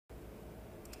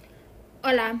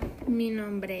Hola, mi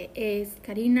nombre es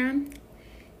Karina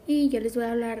y yo les voy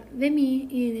a hablar de mí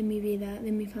y de mi vida,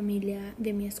 de mi familia,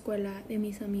 de mi escuela, de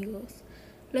mis amigos.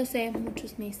 Lo sé,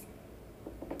 muchos mis.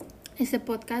 Este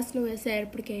podcast lo voy a hacer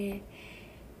porque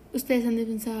ustedes han de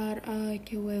pensar, ay,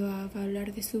 qué hueva, va a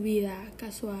hablar de su vida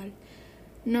casual.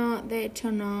 No, de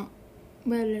hecho no.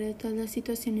 Voy a hablar de todas las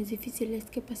situaciones difíciles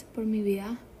que pasé por mi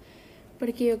vida,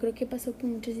 porque yo creo que pasó por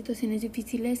muchas situaciones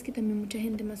difíciles que también mucha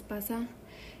gente más pasa.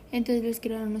 Entonces les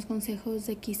quiero dar unos consejos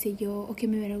de qué hice yo o qué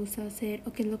me hubiera gustado hacer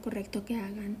o qué es lo correcto que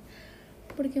hagan.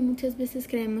 Porque muchas veces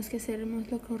creemos que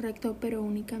hacemos lo correcto, pero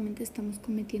únicamente estamos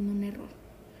cometiendo un error.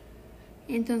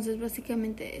 Entonces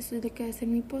básicamente eso es lo que va a ser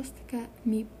mi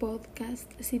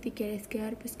podcast. Si te quieres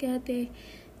quedar, pues quédate.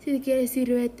 Si te quieres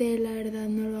ir, vete. La verdad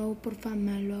no lo hago por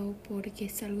fama, lo hago porque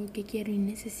es algo que quiero y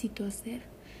necesito hacer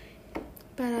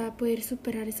para poder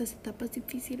superar esas etapas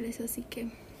difíciles. Así que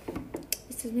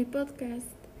este es mi podcast.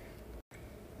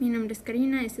 Mi nombre es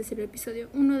Karina, este es el episodio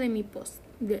 1 de mi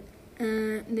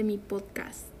mi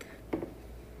podcast.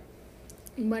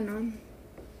 Bueno,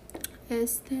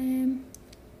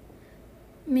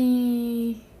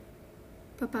 mi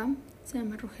papá se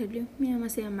llama Rogelio, mi mamá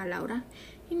se llama Laura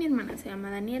y mi hermana se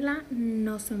llama Daniela.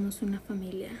 No somos una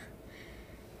familia.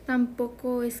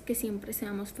 Tampoco es que siempre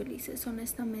seamos felices,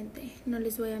 honestamente, no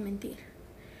les voy a mentir.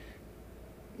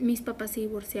 Mis papás se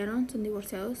divorciaron, son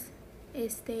divorciados.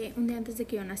 Un día antes de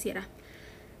que yo naciera.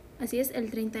 Así es,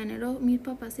 el 30 de enero mis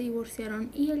papás se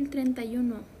divorciaron y el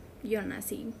 31 yo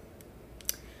nací.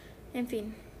 En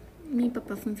fin, mi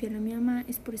papá fue infiel a mi mamá,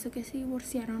 es por eso que se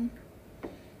divorciaron.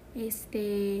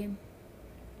 En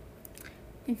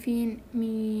fin,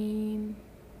 mi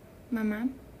mamá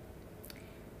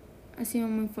ha sido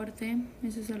muy fuerte,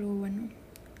 eso es algo bueno.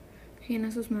 Fíjense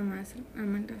a sus mamás,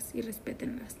 ámenlas y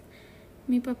respétenlas.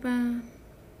 Mi papá,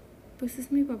 pues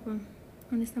es mi papá.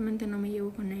 Honestamente no me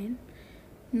llevo con él.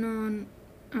 No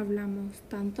hablamos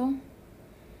tanto,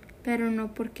 pero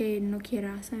no porque no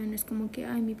quiera, ¿saben? Es como que,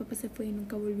 ay, mi papá se fue y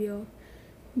nunca volvió.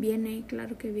 Viene,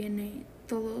 claro que viene,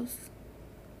 todas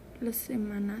las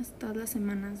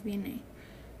semanas viene.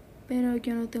 Pero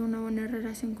yo no tengo una buena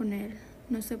relación con él.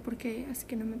 No sé por qué, así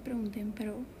que no me pregunten,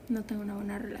 pero no tengo una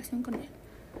buena relación con él.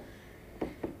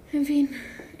 En fin,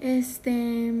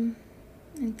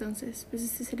 entonces, pues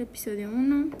este es el episodio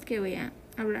 1 que voy a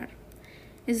hablar.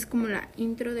 Esa es como la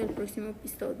intro del próximo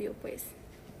episodio, pues.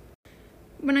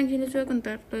 Bueno, aquí les voy a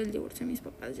contar lo del divorcio de mis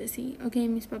papás, y así. Ok,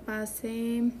 mis papás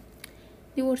se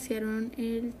divorciaron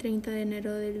el 30 de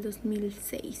enero del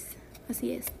 2006.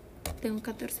 Así es, tengo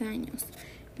 14 años.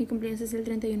 Mi cumpleaños es el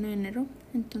 31 de enero,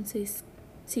 entonces,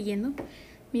 siguiendo.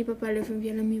 Mi papá le fue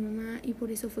infiel a mi mamá y por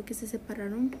eso fue que se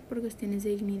separaron, por cuestiones de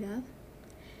dignidad.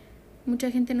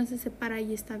 Mucha gente no se separa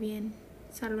y está bien.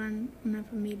 Salvan una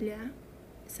familia,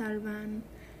 salvan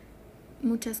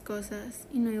muchas cosas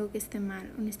y no digo que esté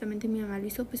mal. Honestamente mi mamá lo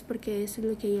hizo pues porque eso es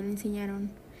lo que a ella le enseñaron.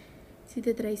 Si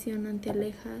te traicionan te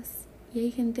alejas, y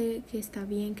hay gente que está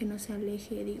bien que no se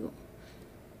aleje. Digo,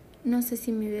 no sé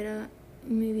si mi vida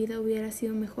hubiera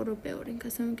sido mejor o peor en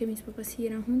caso de que mis papás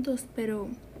siguieran juntos, pero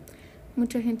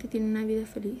mucha gente tiene una vida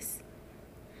feliz.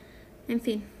 En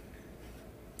fin,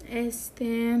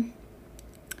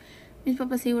 mis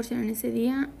papás se divorciaron ese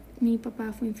día. Mi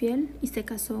papá fue infiel y se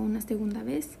casó una segunda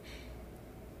vez.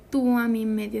 Tuvo a mi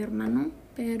medio hermano,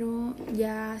 pero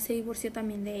ya se divorció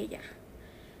también de ella.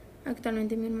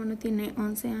 Actualmente mi hermano tiene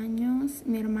 11 años,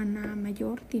 mi hermana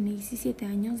mayor tiene 17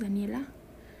 años, Daniela,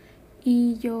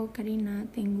 y yo, Karina,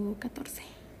 tengo 14.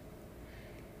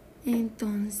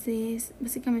 Entonces,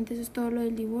 básicamente eso es todo lo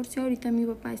del divorcio. Ahorita mi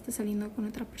papá está saliendo con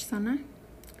otra persona.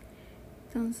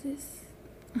 Entonces,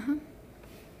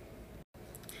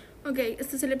 Ok,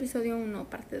 este es el episodio 1,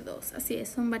 parte 2. Así es,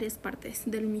 son varias partes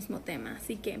del mismo tema,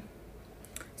 así que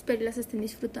espero las estén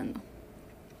disfrutando.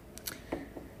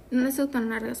 No las hago tan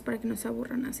largas para que no se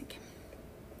aburran, así que...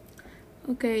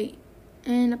 Ok,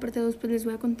 en la parte 2 pues les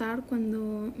voy a contar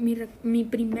cuando mi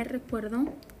primer recuerdo,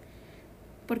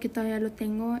 porque todavía lo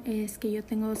tengo, es que yo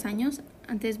tengo 2 años.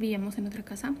 Antes vivíamos en otra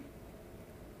casa.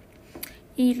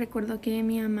 Y recuerdo que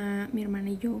mi mamá, mi hermana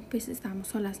y yo pues estábamos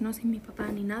solas, no sin mi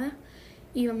papá ni nada.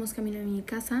 Íbamos camino a mi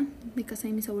casa, de casa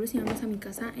de mis abuelos, íbamos a mi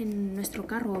casa en nuestro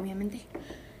carro, obviamente.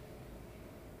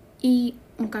 Y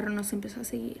un carro nos empezó a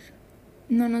seguir.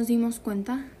 No nos dimos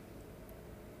cuenta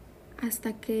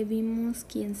hasta que vimos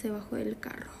quién se bajó del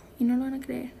carro. Y no lo van a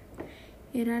creer.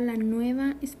 Era la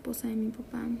nueva esposa de mi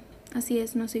papá. Así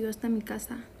es, nos siguió hasta mi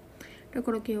casa.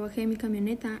 Recuerdo que yo bajé de mi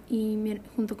camioneta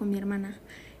junto con mi hermana.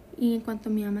 Y en cuanto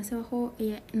mi mamá se bajó,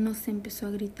 ella nos empezó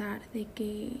a gritar de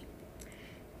que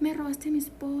me robaste a mi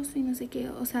esposo y no sé qué.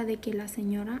 O sea, de que la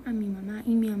señora a mi mamá,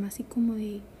 y mi mamá así como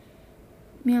de...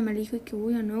 Mi mamá le dijo que,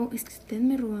 oiga, no, es que usted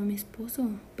me robó a mi esposo,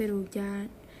 pero ya,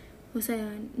 o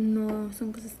sea, no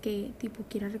son cosas que tipo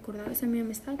quiera recordar. O sea, mi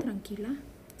mamá estaba tranquila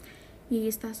y ella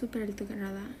estaba súper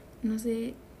alterada. No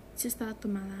sé si estaba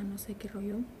tomada, no sé qué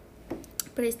rollo,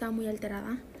 pero ella estaba muy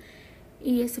alterada.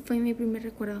 Y ese fue mi primer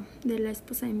recuerdo de la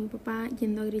esposa de mi papá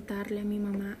yendo a gritarle a mi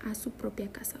mamá a su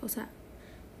propia casa. O sea,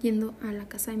 yendo a la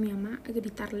casa de mi mamá a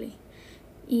gritarle.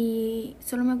 Y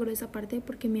solo me acuerdo de esa parte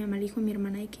porque mi mamá le dijo a mi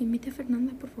hermana de que invite a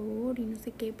Fernanda, por favor, y no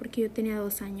sé qué, porque yo tenía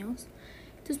 2 años.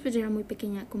 Entonces pues yo era muy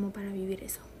pequeña como para vivir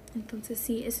eso. Entonces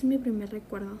sí, ese es mi primer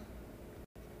recuerdo.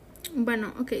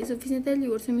 Bueno, ok, suficiente del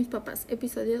divorcio de mis papás.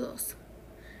 Episodio 2.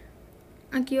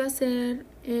 Aquí va a ser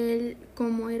el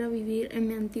cómo era vivir en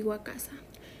mi antigua casa.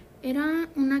 Era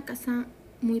una casa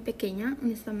muy pequeña,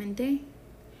 honestamente.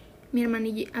 Mi hermana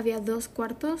y yo, había 2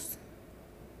 cuartos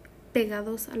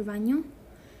pegados al baño.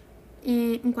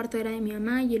 Un cuarto era de mi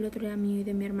mamá y el otro era mío y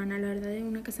de mi hermana. La verdad era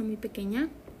una casa muy pequeña.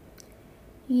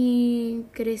 Y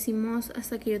crecimos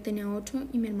hasta que yo tenía 8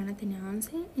 y mi hermana tenía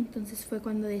 11. Entonces fue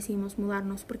cuando decidimos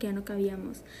mudarnos porque ya no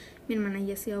cabíamos. Mi hermana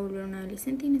ya se iba a volver una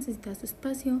adolescente y necesitaba su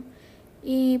espacio.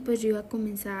 Y pues yo iba a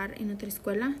comenzar en otra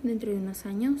escuela dentro de unos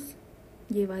años.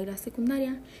 Yo iba a ir a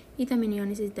secundaria y también iba a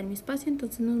necesitar mi espacio.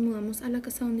 Entonces nos mudamos a la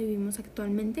casa donde vivimos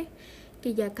actualmente,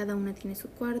 que ya cada una tiene su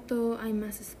cuarto, hay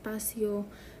más espacio,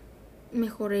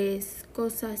 mejores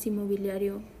cosas y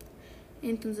mobiliario.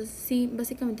 Entonces sí,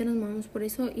 básicamente nos movemos por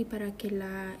eso y para que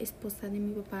la esposa de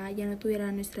mi papá ya no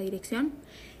tuviera nuestra dirección.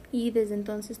 Y desde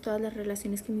entonces todas las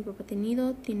relaciones que mi papá ha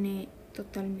tenido tiene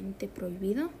totalmente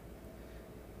prohibido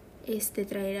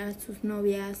traer a sus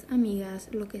novias, amigas,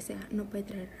 lo que sea. No puede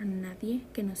traer a nadie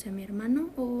que no sea mi hermano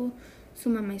o su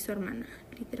mamá y su hermana,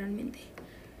 literalmente.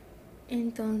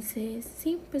 Entonces,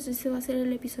 sí, pues ese va a ser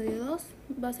el episodio 2.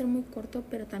 Va a ser muy corto,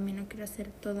 pero también no quiero hacer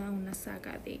toda una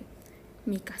saga de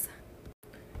mi casa.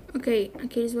 Ok,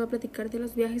 aquí les voy a platicar de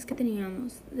los viajes que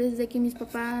teníamos. Desde que mis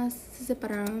papás se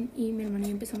separaron y mi hermana y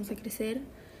yo empezamos a crecer,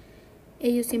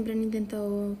 ellos siempre han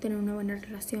intentado tener una buena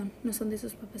relación. No son de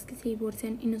esos papás que se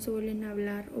divorcian y no se vuelven a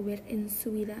hablar o ver en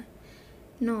su vida.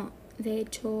 No, de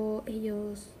hecho,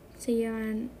 ellos se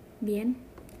llevan bien.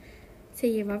 Se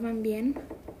llevaban bien.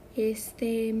 Y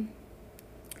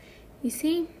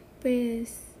sí,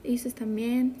 pues ellos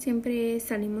también. Siempre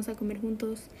salimos a comer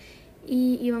juntos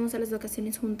y íbamos a las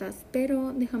vacaciones juntas,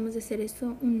 pero dejamos de hacer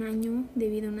eso un año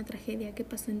debido a una tragedia que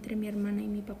pasó entre mi hermana y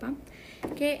mi papá,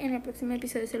 que en el próximo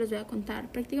episodio se los voy a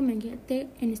contar. Prácticamente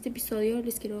en este episodio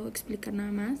les quiero explicar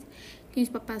nada más que mis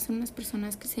papás son unas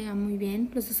personas que se llevan muy bien.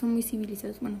 Los dos son muy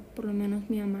civilizados. Bueno, por lo menos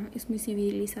mi mamá es muy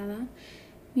civilizada.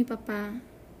 Mi papá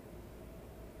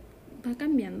va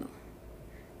cambiando.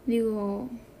 Digo,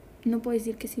 no puedo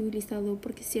decir que es civilizado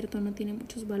porque es cierto, no tiene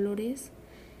muchos valores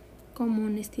como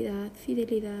honestidad,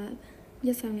 fidelidad,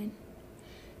 ya saben.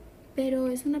 Pero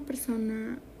es una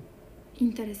persona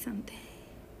interesante.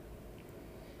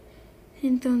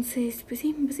 Entonces, pues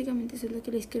sí, básicamente eso es lo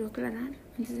que les quiero aclarar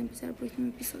antes de empezar el próximo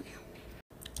episodio.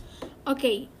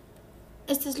 Ok,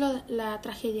 esta es la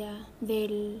tragedia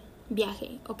del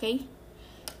viaje, ¿ok?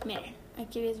 Miren,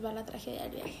 aquí les va la tragedia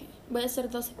del viaje. Voy a hacer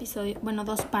 2 episodios, bueno,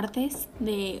 2 partes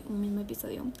de un mismo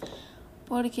episodio,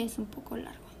 porque es un poco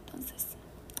largo, entonces,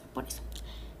 por eso.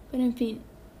 Pero en fin,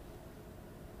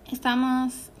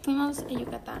 fuimos a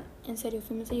Yucatán, en serio,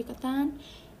 fuimos a Yucatán.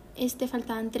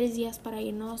 Faltaban 3 días para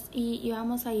irnos y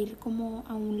íbamos a ir como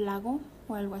a un lago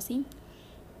o algo así.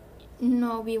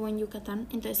 No vivo en Yucatán,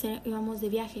 entonces íbamos de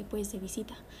viaje, pues de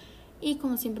visita. Y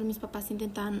como siempre mis papás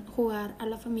intentaban jugar a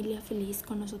la familia feliz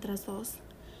con nosotras dos.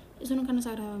 Eso nunca nos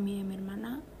agradó a mí y a mi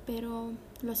hermana, pero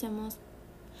lo hacíamos,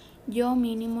 yo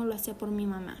mínimo lo hacía por mi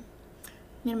mamá.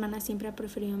 Mi hermana siempre ha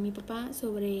preferido a mi papá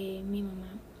sobre mi mamá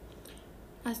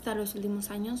hasta los últimos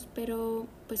años, pero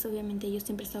pues obviamente yo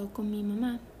siempre he estado con mi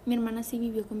mamá. Mi hermana sí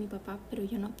vivió con mi papá, pero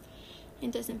yo no.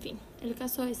 Entonces, en fin, el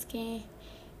caso es que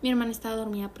mi hermana estaba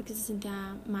dormida porque se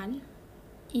sentía mal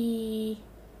y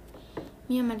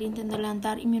mi mamá le intentó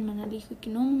levantar y mi hermana le dijo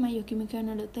que no, mamá, yo aquí me quedo en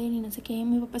el hotel y no sé qué.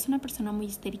 Mi papá es una persona muy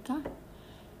histérica.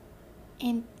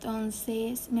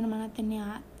 Entonces mi hermana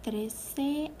tenía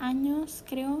 13 años,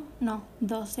 creo, no,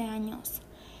 12 años.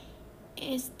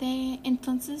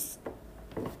 Entonces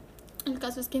el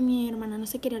caso es que mi hermana no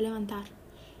se quería levantar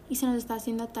y se nos estaba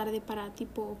haciendo tarde para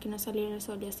tipo que no saliera el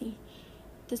sol y así.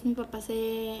 Entonces mi papá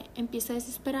se empieza a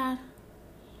desesperar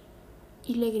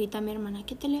y le grita a mi hermana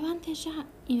que te levantes ya.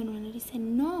 Y mi hermana le dice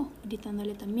no,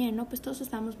 gritándole también, ¿no? Pues todos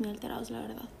estábamos muy alterados, la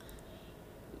verdad.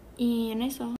 Y en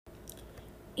eso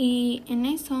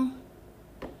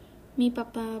Mi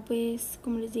papá, pues,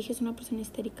 como les dije, es una persona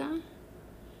histérica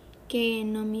que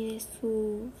no mide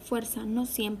su fuerza, no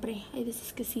siempre, hay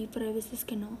veces que sí, pero hay veces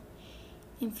que no.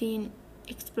 En fin,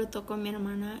 explotó con mi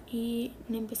hermana y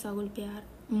le empezó a golpear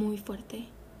muy fuerte.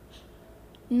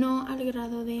 No al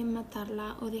grado de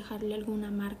matarla o dejarle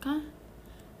alguna marca,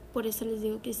 por eso les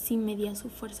digo que sí medía su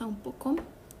fuerza un poco.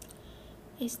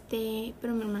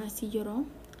 Pero mi hermana sí lloró,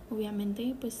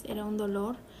 obviamente, pues era un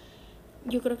dolor.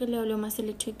 Yo creo que le dolió más el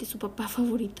hecho de que su papá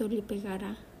favorito le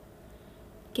pegara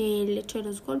que el hecho de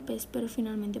los golpes, pero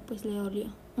finalmente pues le dolió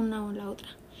una o la otra.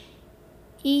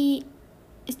 Y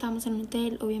estábamos en un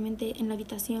hotel, obviamente en la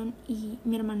habitación, y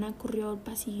mi hermana corrió al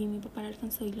pasillo y mi papá la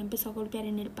alcanzó y la empezó a golpear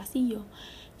en el pasillo.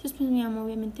 Entonces pues mi mamá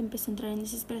obviamente empezó a entrar en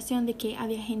desesperación de que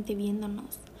había gente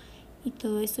viéndonos y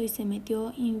todo eso, y se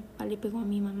metió y mi papá le pegó a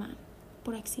mi mamá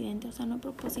por accidente, o sea, no a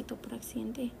propósito, por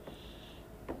accidente.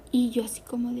 Y yo así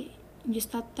como de... Yo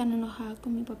estaba tan enojada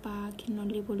con mi papá que no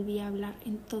le volví a hablar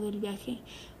en todo el viaje.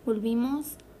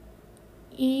 Volvimos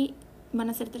y van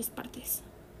a ser 3 partes.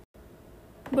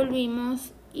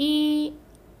 Volvimos y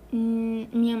mi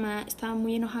mamá estaba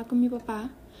muy enojada con mi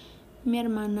papá. Mi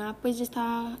hermana pues ya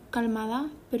estaba calmada,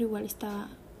 pero igual estaba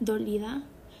dolida.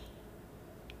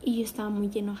 Y yo estaba muy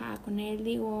enojada con él.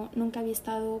 Digo, nunca había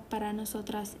estado para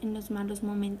nosotras en los malos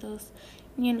momentos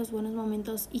ni en los buenos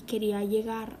momentos, y quería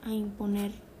llegar a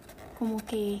imponer como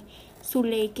que su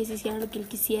ley, que se hiciera lo que él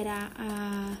quisiera,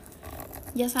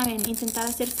 ya saben, intentar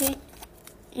hacerse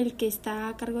el que está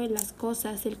a cargo de las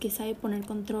cosas, el que sabe poner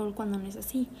control cuando no es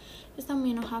así. Yo estaba muy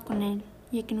enojada con él,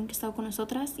 ya que nunca estaba con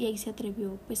nosotras, y ahí se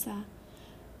atrevió pues a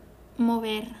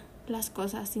mover las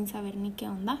cosas sin saber ni qué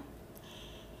onda.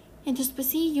 Entonces pues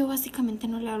sí, yo básicamente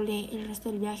no le hablé el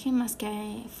resto del viaje, más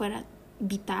que fuera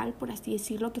vital, por así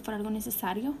decirlo, que fuera algo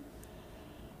necesario.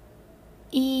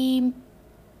 Y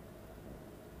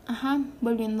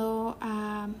volviendo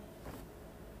a...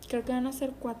 Creo que van a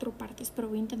ser 4 partes, pero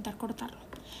voy a intentar cortarlo.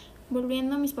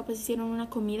 Volviendo, mis papás hicieron una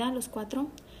comida, los 4,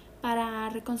 para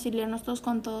reconciliarnos todos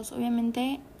con todos.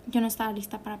 Obviamente yo no estaba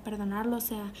lista para perdonarlo, o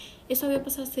sea, eso había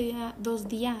pasado hace 2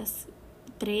 días,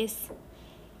 3,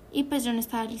 y pues yo no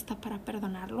estaba lista para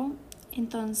perdonarlo.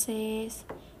 Entonces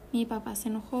mi papá se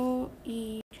enojó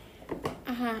y...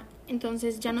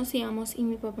 entonces ya nos íbamos y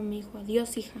mi papá me dijo,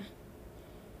 adiós, hija.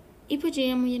 Y pues yo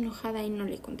ya muy enojada y no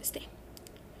le contesté.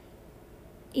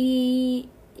 Y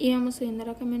íbamos subiendo a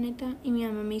la camioneta y mi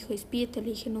mamá me dijo, despídete.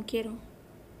 Le dije, no quiero.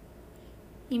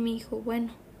 Y me dijo,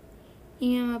 bueno.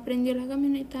 Y mi mamá prendió la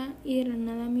camioneta y de la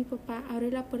nada mi papá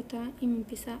abre la puerta y me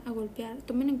empieza a golpear.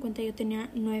 Tomen en cuenta, yo tenía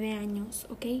 9 años,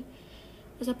 ¿ok?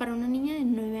 O sea, para una niña de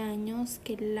 9 años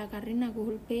que la agarren a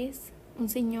golpes, un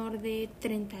señor de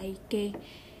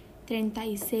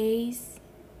 36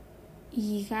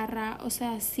 y garra, o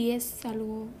sea, sí es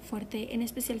algo fuerte, en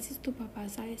especial si es tu papá,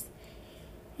 ¿sabes?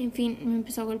 En fin, me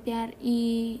empezó a golpear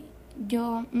y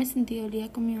yo me sentí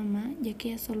dolida con mi mamá, ya que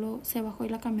ella solo se bajó de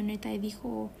la camioneta y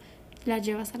dijo, la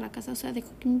llevas a la casa, o sea,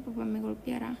 dejó que mi papá me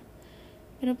golpeara.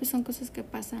 Pero pues son cosas que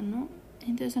pasan, ¿no?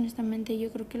 Entonces honestamente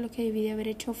yo creo que lo que debí de haber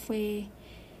hecho fue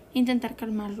intentar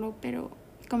calmarlo, pero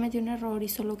cometí un error y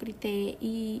solo grité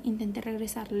y intenté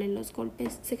regresarle los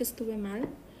golpes. Sé que estuve mal,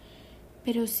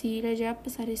 pero si les llega a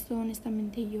pasar esto,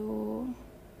 honestamente yo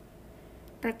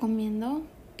recomiendo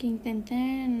que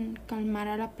intenten calmar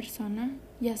a la persona,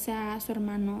 ya sea su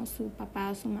hermano, su papá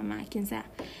o su mamá, quien sea.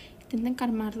 Intenten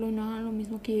calmarlo y no hagan lo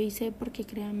mismo que yo hice, porque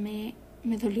créanme,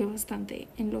 me dolió bastante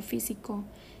en lo físico,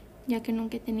 ya que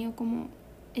nunca he tenido como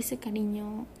ese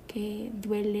cariño que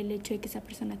duele el hecho de que esa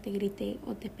persona te grite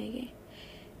o te pegue.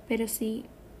 Pero sí,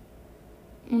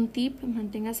 un tip,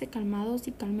 manténganse calmados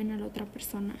y calmen a la otra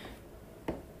persona.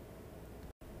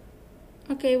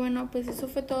 Ok, bueno, pues eso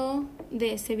fue todo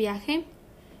de ese viaje.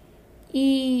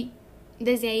 Y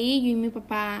desde ahí yo y mi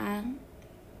papá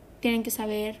tienen que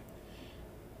saber,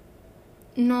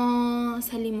 no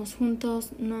salimos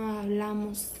juntos, no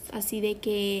hablamos así de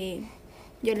que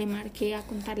yo le marqué a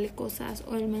contarle cosas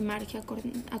o él me marque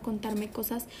a contarme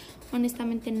cosas.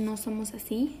 Honestamente no somos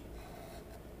así.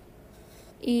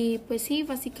 Y pues sí,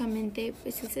 básicamente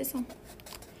pues es eso.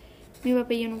 Mi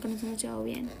papá y yo nunca nos hemos llevado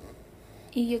bien,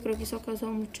 y yo creo que eso ha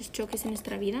causado muchos choques en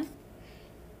nuestra vida.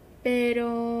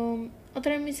 Pero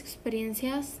otra de mis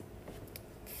experiencias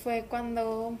fue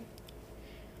cuando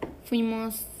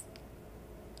fuimos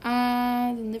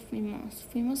a... ¿Dónde fuimos?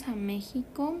 Fuimos a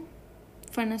México.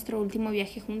 Fue nuestro último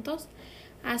viaje juntos.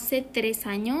 Hace 3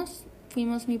 años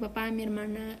fuimos mi papá, mi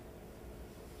hermana,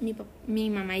 mi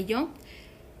mamá y yo.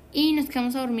 Y nos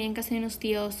quedamos a dormir en casa de unos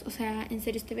tíos. O sea, en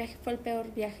serio, este viaje fue el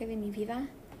peor viaje de mi vida.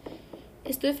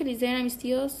 Estuve feliz de ver a mis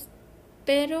tíos,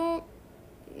 pero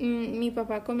mi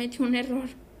papá cometió un error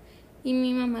y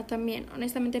mi mamá también.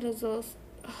 Honestamente los dos,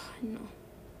 no.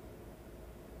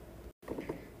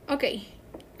 Ok,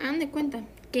 hagan de cuenta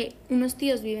que unos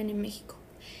tíos viven en México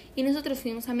y nosotros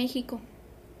fuimos a México.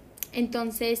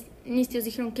 Entonces mis tíos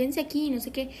dijeron, quédense aquí, no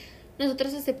sé qué.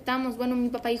 Nosotros aceptamos. Bueno, mi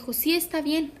papá dijo, sí, está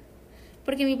bien,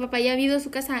 porque mi papá ya ha vivido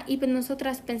su casa y pues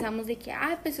nosotras pensamos de que,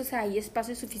 pues o sea, hay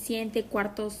espacio suficiente,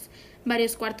 cuartos,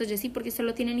 varios cuartos y así, porque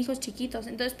solo tienen hijos chiquitos.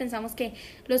 Entonces pensamos que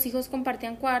los hijos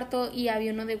compartían cuarto y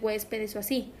había uno de huéspedes o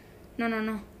así.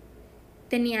 No.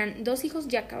 Tenían 2 hijos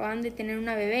y acababan de tener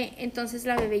una bebé, entonces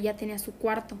la bebé ya tenía su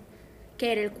cuarto,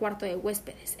 que era el cuarto de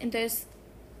huéspedes. Entonces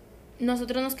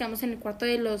nosotros nos quedamos en el cuarto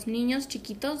de los niños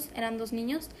chiquitos, eran 2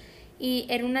 niños, y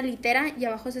era una litera y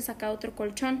abajo se sacaba otro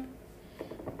colchón.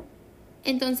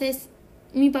 Entonces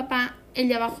mi papá, el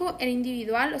de abajo era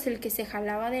individual, o sea, el que se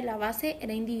jalaba de la base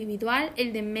era individual,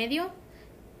 el de en medio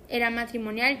era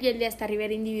matrimonial y el de hasta arriba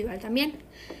era individual también.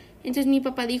 Entonces mi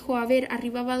papá dijo, a ver,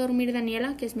 arriba va a dormir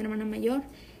Daniela, que es mi hermana mayor,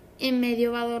 en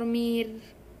medio va a dormir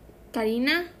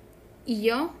Karina y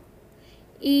yo,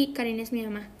 y Karina es mi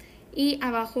mamá, y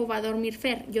abajo va a dormir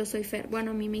Fer, yo soy Fer, bueno,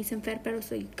 a mí me dicen Fer, pero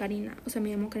soy Karina, o sea, me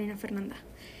llamo Karina Fernanda.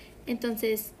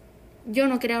 Entonces yo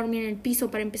no quería dormir en el piso,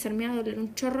 para empezar me iba a doler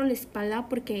un chorro la espalda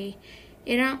porque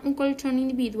era un colchón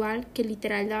individual que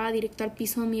literal daba directo al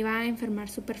piso, me iba a enfermar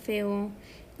súper feo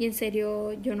y en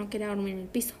serio yo no quería dormir en el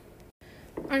piso.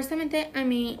 Honestamente a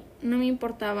mí no me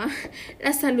importaba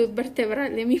la salud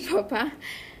vertebral de mi papá.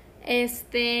 Eso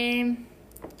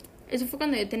fue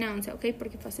cuando yo tenía 11, ¿ok?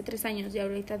 Porque fue hace 3 años y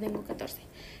ahorita tengo 14.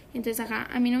 Entonces,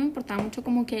 a mí no me importaba mucho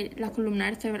como que la columna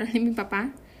vertebral de mi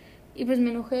papá. Y pues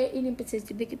me enojé y le empecé a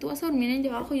decir de que tú vas a dormir en el de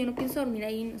abajo, yo no pienso dormir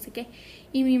ahí, no sé qué.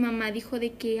 Y mi mamá dijo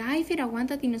de que, ay, Fer,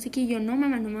 aguántate y no sé qué. Y yo, no,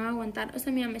 mamá, no me va a aguantar. O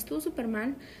sea, mi mamá estuvo súper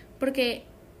mal porque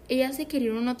ella se quería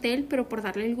ir a un hotel, pero por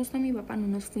darle el gusto a mi papá no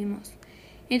nos fuimos.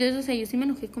 Entonces, o sea, yo sí me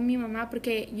enojé con mi mamá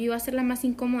porque yo iba a ser la más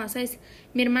incómoda, ¿sabes?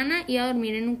 Mi hermana iba a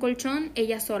dormir en un colchón,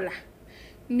 ella sola.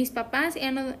 Mis papás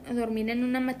iban a dormir en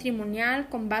una matrimonial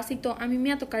con base y todo. A mí me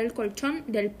iba a tocar el colchón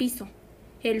del piso,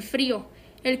 el frío,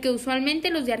 el que usualmente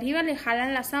los de arriba le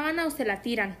jalan la sábana o se la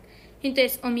tiran.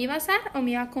 Entonces, o me iba a asar o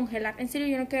me iba a congelar. En serio,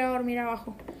 yo no quería dormir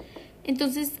abajo.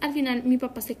 Entonces, al final, mi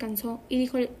papá se cansó y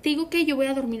dijo, te digo que yo voy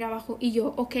a dormir abajo. Y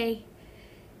yo, ok.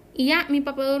 Y ya, mi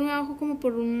papá durmió abajo como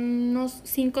por unos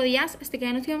 5 días. Hasta que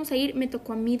ya nos íbamos a ir, me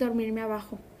tocó a mí dormirme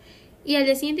abajo. Y al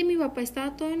día siguiente mi papá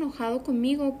estaba todo enojado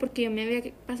conmigo porque yo me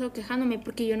había pasado quejándome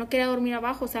porque yo no quería dormir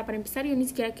abajo. O sea, para empezar, yo ni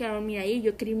siquiera quería dormir ahí.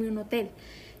 Yo quería irme a un hotel.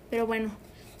 Pero bueno,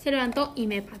 se levantó y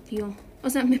me pateó. O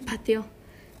sea, me pateó.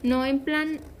 No en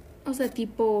plan, o sea,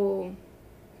 tipo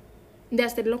de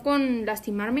hacerlo con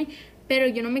lastimarme, pero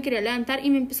yo no me quería levantar y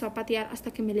me empezó a patear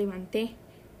hasta que me levanté.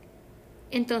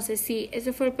 Entonces sí,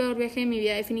 ese fue el peor viaje de mi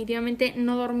vida. Definitivamente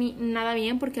no dormí nada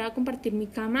bien porque iba a compartir mi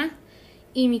cama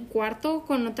y mi cuarto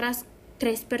con otras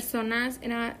 3 personas.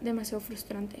 Era demasiado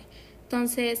frustrante.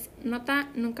 Entonces, nota,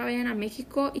 nunca vayan a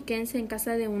México y quédense en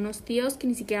casa de unos tíos que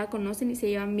ni siquiera conocen y se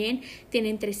llevan bien.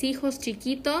 Tienen 3 hijos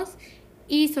chiquitos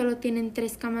y solo tienen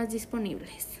 3 camas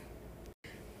disponibles.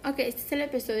 Ok, este es el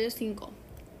episodio 5.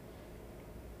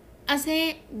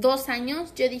 Hace 2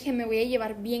 años yo dije me voy a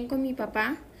llevar bien con mi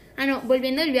papá.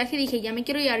 Volviendo del viaje dije ya me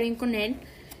quiero llevar bien con él.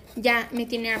 Ya me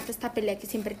tiene harta esta pelea que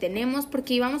siempre tenemos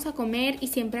porque íbamos a comer y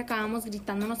siempre acabamos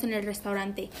gritándonos en el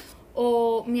restaurante.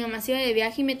 O mi mamá se iba de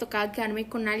viaje y me tocaba quedarme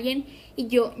con alguien y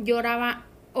yo lloraba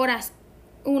horas.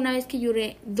 Una vez que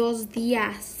lloré 2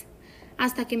 días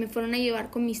hasta que me fueron a llevar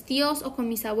con mis tíos o con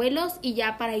mis abuelos y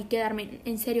ya para ahí quedarme.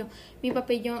 En serio, mi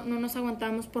papá y yo no nos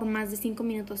aguantábamos por más de 5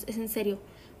 minutos, es en serio.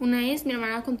 Una vez mi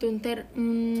hermana contó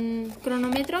un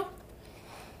cronómetro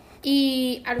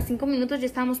y a los 5 minutos ya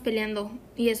estábamos peleando.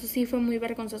 Y eso sí fue muy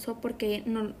vergonzoso porque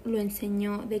nos lo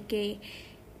enseñó de que,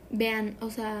 vean, o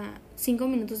sea, 5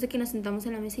 minutos de que nos sentamos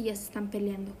en la mesa y ya se están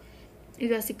peleando. Y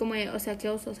yo así como, o sea, qué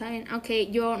oso, ¿saben? Aunque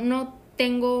yo no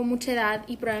tengo mucha edad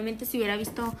y probablemente si hubiera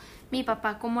visto mi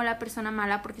papá como la persona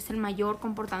mala porque es el mayor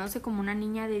comportándose como una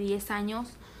niña de 10 años,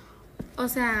 o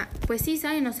sea, pues sí,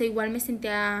 ¿saben? O sea, igual me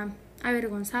sentía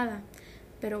avergonzada.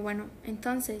 Pero bueno,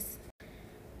 entonces,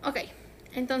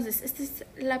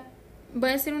 voy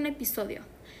a hacer un episodio.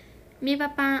 Mi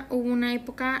papá hubo una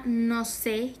época, no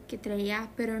sé qué traía,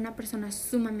 pero era una persona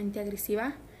sumamente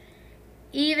agresiva.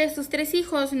 Y de sus 3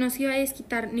 hijos no se iba a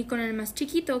desquitar ni con el más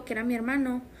chiquito, que era mi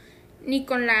hermano, ni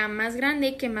con la más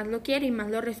grande, que más lo quiere y más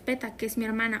lo respeta, que es mi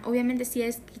hermana. Obviamente sí iba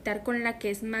a desquitar con la que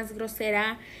es más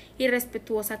grosera y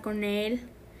respetuosa con él.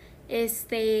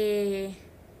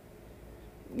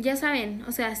 Ya saben,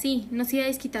 o sea, sí, no se iba a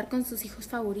desquitar con sus hijos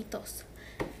favoritos.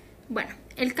 Bueno,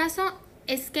 el caso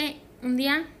es que un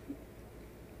día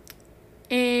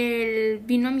él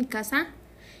vino a mi casa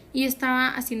y yo estaba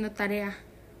haciendo tarea.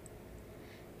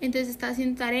 Entonces estaba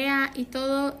haciendo tarea y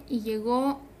todo y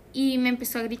llegó y me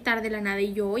empezó a gritar de la nada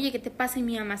y yo, oye, ¿qué te pasa? Y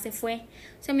mi mamá se fue.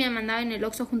 O sea, mi mamá andaba en el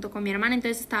Oxxo junto con mi hermana,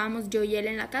 entonces estábamos yo y él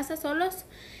en la casa solos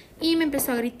y me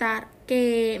empezó a gritar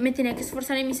que me tenía que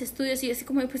esforzar en mis estudios y yo así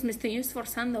como, pues me estoy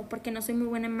esforzando porque no soy muy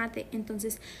buena en mate,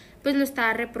 entonces pues lo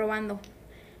estaba reprobando.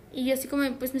 Y yo así como,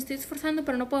 pues me estoy esforzando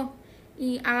pero no puedo.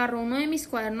 Y agarró uno de mis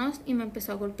cuadernos y me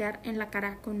empezó a golpear en la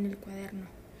cara con el cuaderno.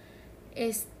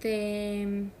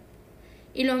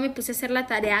 Y luego me puse a hacer la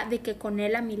tarea de que con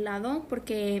él a mi lado,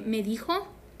 porque me dijo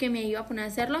que me iba a poner a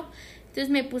hacerlo. Entonces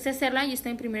me puse a hacerla, yo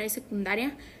estaba en primera y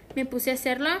secundaria, me puse a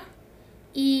hacerla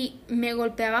y me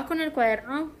golpeaba con el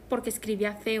cuaderno porque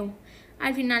escribía feo.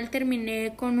 Al final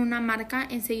terminé con una marca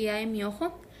enseguida de mi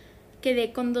ojo.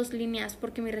 Quedé con 2 líneas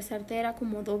porque mi resorte era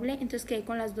como doble, entonces quedé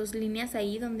con las 2 líneas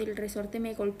ahí donde el resorte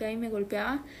me golpeaba y me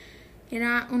golpeaba.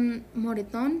 Era un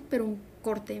moretón, pero un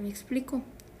corte, ¿me explico?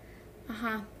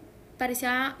 Ajá,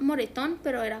 parecía moretón,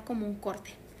 pero era como un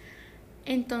corte.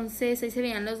 Entonces ahí se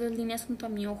veían las 2 líneas junto a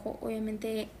mi ojo.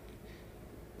 Obviamente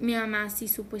mi mamá sí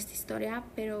supo esta historia,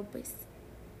 pero pues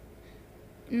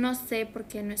no sé por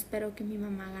qué no espero que mi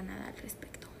mamá haga nada al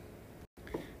respecto.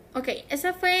 Ok,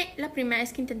 esa fue la primera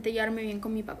vez que intenté llevarme bien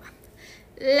con mi papá.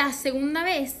 La segunda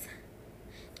vez,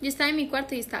 yo estaba en mi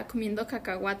cuarto y estaba comiendo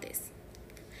cacahuates.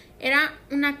 Era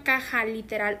una caja,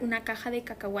 literal, una caja de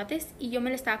cacahuates y yo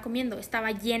me la estaba comiendo.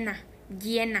 Estaba llena.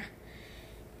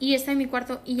 Y yo estaba en mi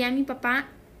cuarto y ya mi papá,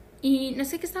 y no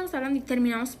sé qué estábamos hablando y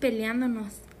terminamos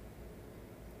peleándonos.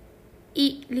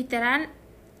 Y literal,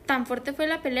 tan fuerte fue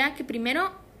la pelea que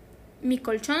primero mi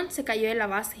colchón se cayó de la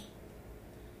base.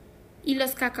 Y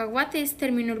los cacahuates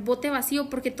terminó el bote vacío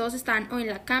porque todos estaban o en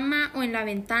la cama, o en la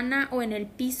ventana, o en el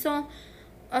piso.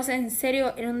 O sea, en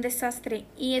serio, era un desastre.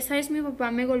 Y esa vez mi papá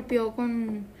me golpeó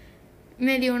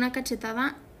me dio una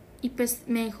cachetada y pues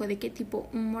me dejó de qué tipo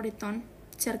un moretón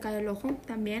cerca del ojo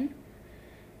también.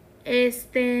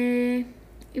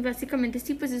 Y básicamente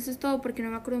sí, pues eso es todo porque no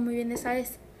me acuerdo muy bien de esa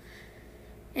vez.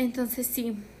 Entonces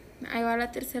sí, ahí va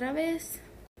la tercera vez.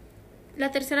 La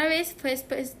tercera vez fue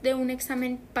después de un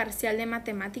examen parcial de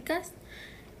matemáticas.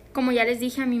 Como ya les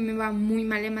dije, a mí me va muy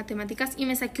mal en matemáticas y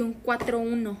me saqué un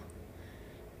 4.1.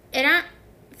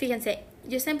 Fíjense,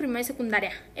 yo estaba en primaria y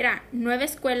secundaria. Era nueva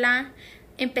escuela,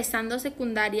 empezando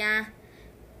secundaria,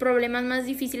 problemas más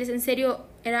difíciles. En serio,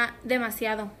 era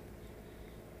demasiado.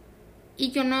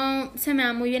 Y yo no se me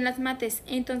da muy bien las mates,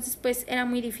 entonces pues era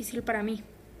muy difícil para mí.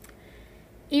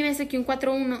 Y me saqué un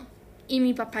 4.1. Y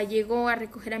mi papá llegó a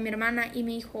recoger a mi hermana y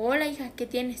me dijo, hola hija, ¿qué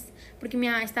tienes? Porque mi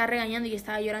mamá estaba regañando y yo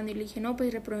estaba llorando y le dije, no,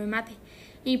 pues reprobé mate.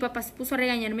 Y mi papá se puso a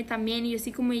regañarme también y yo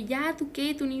así como, ya, ¿tú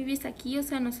qué? ¿Tú ni vives aquí? O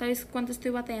sea, no sabes cuánto estoy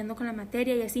batallando con la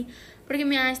materia y así. Porque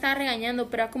mi mamá estaba regañando,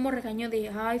 pero era como regaño de,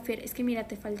 ay, Fer, es que mira,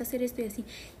 te falta hacer esto y así.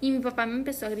 Y mi papá me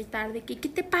empezó a gritar de que, ¿qué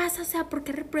te pasa? O sea, ¿por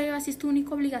qué repruebas? Si es tu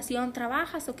única obligación,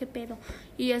 ¿trabajas o qué pedo?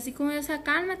 Y yo así como, o sea,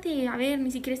 cálmate, a ver,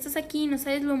 ni siquiera estás aquí, no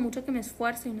sabes lo mucho que me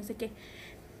esfuerzo y no sé qué.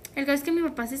 El caso es que mi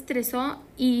papá se estresó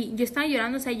y yo estaba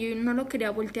llorando, o sea, yo no lo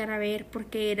quería voltear a ver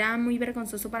porque era muy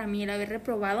vergonzoso para mí el haber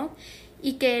reprobado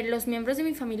y que los miembros de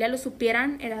mi familia lo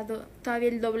supieran era todavía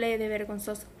el doble de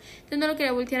vergonzoso. Entonces no lo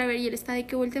quería voltear a ver y él estaba de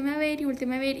que volteame a ver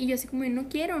y yo así como no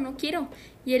quiero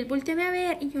y él volteame a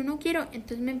ver y yo no quiero.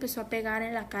 Entonces me empezó a pegar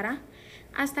en la cara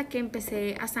hasta que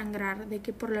empecé a sangrar de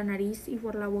que por la nariz y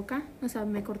por la boca, o sea,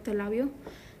 me corté el labio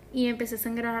y empecé a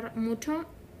sangrar mucho.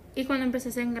 Y cuando empecé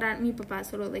a sangrar, mi papá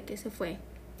solo de que se fue.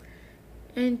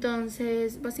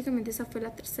 Entonces, básicamente esa fue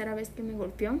la tercera vez que me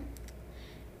golpeó.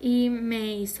 Y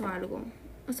me hizo algo.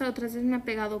 O sea, otras veces me ha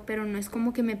pegado, pero no es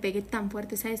como que me pegue tan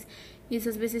fuerte, ¿sabes? Y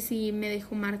esas veces sí me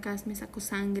dejó marcas, me sacó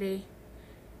sangre.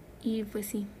 Y pues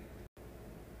sí.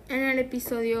 En el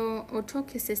episodio 8,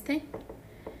 que es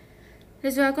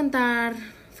les voy a contar...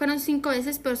 Fueron 5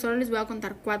 veces, pero solo les voy a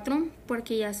contar 4.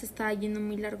 Porque ya se está yendo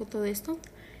muy largo todo esto.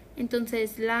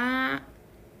 Entonces, la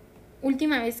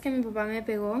última vez que mi papá me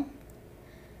pegó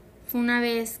fue una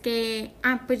vez que...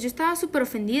 pues yo estaba súper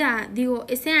ofendida. Digo,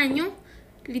 ese año,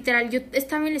 literal, yo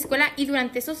estaba en la escuela y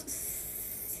durante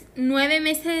esos 9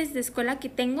 meses de escuela que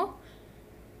tengo,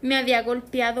 me había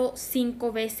golpeado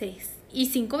 5 veces. Y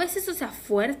 5 veces, o sea,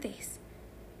 fuertes.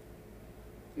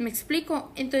 ¿Me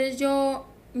explico? Entonces yo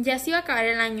ya se iba a acabar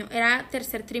el año. Era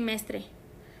tercer trimestre.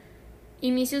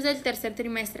 Inicios del tercer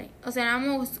trimestre. O sea,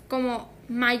 éramos como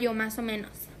mayo más o menos.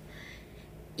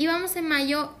 Íbamos en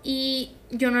mayo y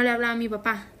yo no le hablaba a mi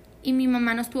papá. Y mi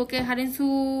mamá nos tuvo que dejar en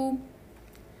su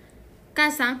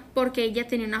casa porque ella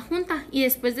tenía una junta. Y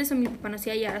después de eso mi papá nos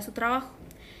iba a llevar a su trabajo.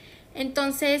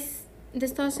 Entonces, de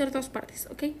todas ciertas partes,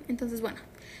 ¿ok? Entonces, bueno.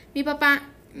 Mi papá,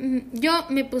 yo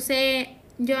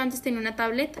antes tenía una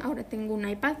tablet, ahora tengo un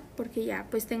iPad, porque ya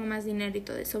pues tengo más dinero y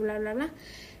todo eso, bla, bla, bla.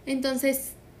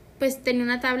 Entonces, pues tenía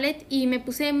una tablet y me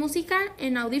puse música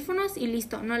en audífonos y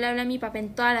listo, no le hablé a mi papá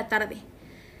en toda la tarde.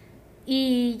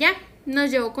 Y ya,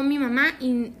 nos llevó con mi mamá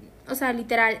y, o sea,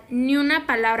 literal, ni una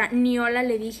palabra, ni hola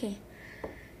le dije.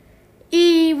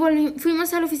 Y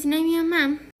fuimos a la oficina de mi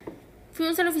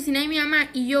mamá.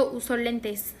 Y yo uso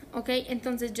lentes, ¿ok?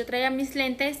 Entonces yo traía mis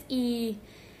lentes y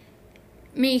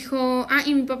me dijo,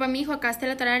 y mi papá me dijo, acá está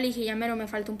la tarea. Le dije, ya mero, me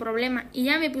falta un problema. Y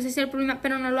ya me puse a hacer el problema,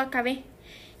 pero no lo acabé.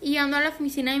 Y llegando a la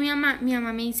oficina de mi mamá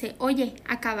me dice, oye,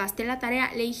 ¿acabaste la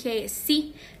tarea? Le dije,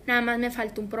 sí, nada más me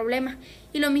falta un problema.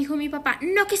 Y lo me dijo mi papá,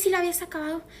 no, que sí la habías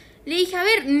acabado. Le dije, a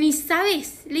ver, ni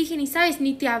sabes,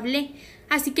 ni te hablé.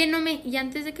 Así que y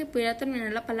antes de que pudiera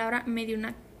terminar la palabra, me dio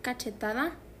una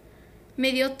cachetada.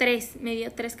 Me dio tres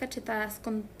cachetadas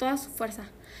con toda su fuerza.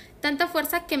 Tanta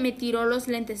fuerza que me tiró los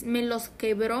lentes, me los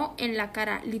quebró en la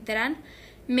cara, literal.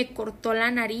 Me cortó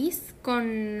la nariz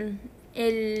con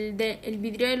el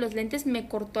vidrio de los lentes, me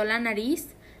cortó la nariz.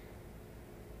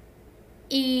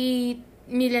 Y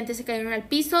mis lentes se cayeron al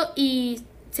piso y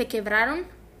se quebraron.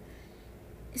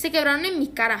 Se quebraron en mi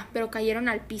cara, pero cayeron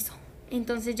al piso.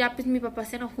 Entonces ya pues mi papá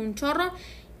se enojó un chorro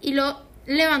y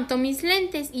levantó mis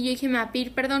lentes y yo dije, me va a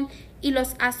pedir perdón, y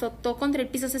los azotó contra el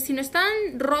piso. O sea, si no estaban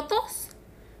rotos,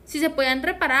 si se podían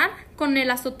reparar, con el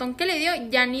azotón que le dio,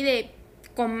 ya ni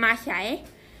con magia,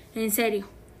 en serio.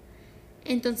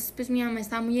 Entonces pues mi mamá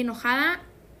estaba muy enojada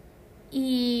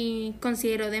y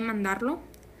consideró demandarlo.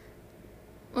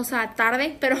 O sea,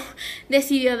 tarde, pero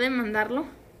decidió demandarlo.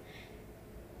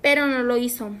 Pero no lo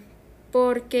hizo,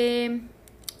 porque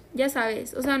ya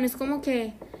sabes, o sea, no es como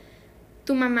que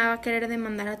tu mamá va a querer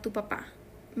demandar a tu papá.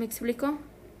 ¿Me explico?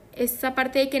 Esa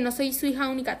parte de que no soy su hija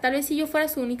única. Tal vez si yo fuera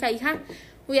su única hija,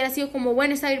 hubiera sido como,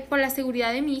 bueno, está bien por la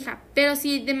seguridad de mi hija. Pero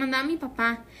si demandaba a mi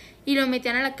papá y lo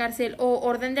metían a la cárcel, o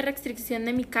orden de restricción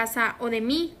de mi casa o de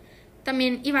mí,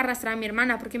 también iba a arrastrar a mi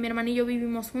hermana, porque mi hermana y yo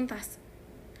vivimos juntas.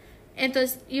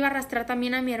 Entonces iba a arrastrar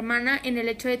también a mi hermana en el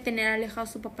hecho de tener alejado a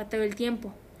su papá todo el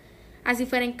tiempo. Así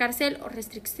fuera en cárcel o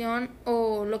restricción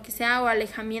o lo que sea, o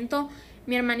alejamiento,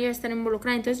 mi hermana iba a estar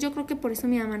involucrada. Entonces yo creo que por eso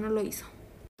mi mamá no lo hizo.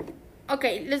 Ok,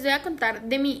 les voy a contar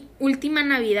de mi última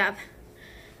Navidad.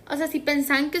 O sea, si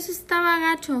pensaban que eso estaba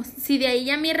gacho, si de ahí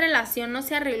ya mi relación no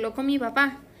se arregló con mi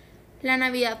papá. La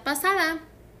Navidad pasada,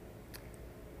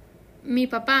 mi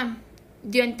papá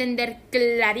dio a entender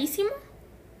clarísimo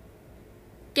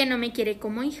que no me quiere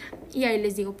como hija. Y ahí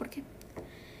les digo por qué.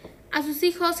 A sus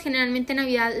hijos generalmente en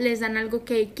Navidad les dan algo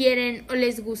que quieren o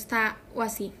les gusta o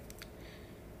así.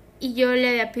 Y yo le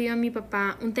había pedido a mi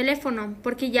papá un teléfono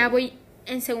porque ya voy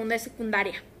en segundo de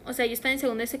secundaria. O sea, yo estaba en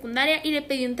segundo de secundaria y le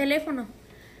pedí un teléfono.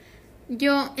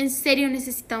 Yo en serio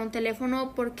necesitaba un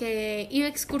teléfono porque iba a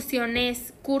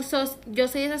excursiones, cursos. Yo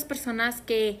soy de esas personas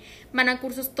que van a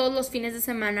cursos todos los fines de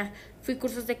semana. Fui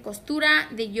cursos de costura,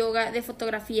 de yoga, de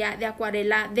fotografía, de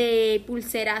acuarela, de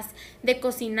pulseras, de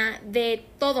cocina, de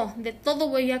todo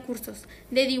voy a cursos.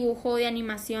 De dibujo, de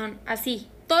animación, así.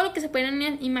 Todo lo que se puedan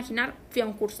imaginar, fui a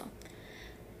un curso.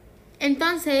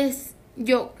 Entonces,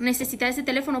 yo necesitaba ese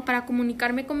teléfono para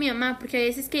comunicarme con mi mamá, porque a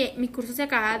veces que mi curso se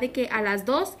acababa de que a las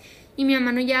 2 y mi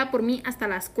mamá no llegaba por mí hasta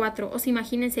las 4. O sea,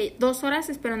 imagínense, 2 horas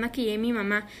esperando a que llegue mi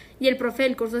mamá. Y el profe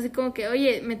del curso así como que,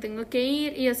 oye, me tengo que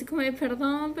ir. Y yo así como de,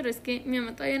 perdón, pero es que mi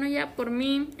mamá todavía no llega por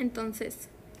mí. Entonces,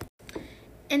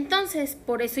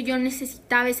 por eso yo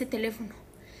necesitaba ese teléfono.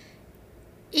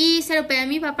 Y se lo pedí a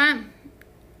mi papá.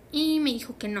 Y me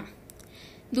dijo que no.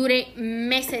 Duré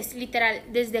meses, literal,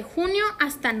 desde junio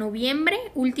hasta noviembre,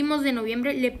 últimos de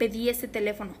noviembre, le pedí ese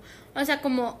teléfono. O sea,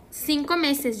 como 5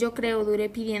 meses yo creo duré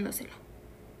pidiéndoselo.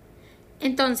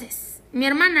 Entonces, mi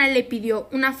hermana le pidió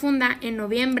una funda en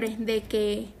noviembre,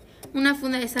 una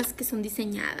funda de esas que son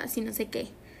diseñadas y no sé qué,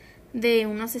 de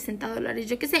unos $60,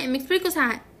 yo qué sé, me explico, o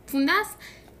sea, fundas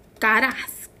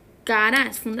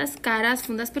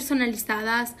fundas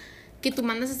personalizadas, que tú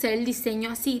mandas a hacer el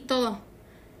diseño así, todo.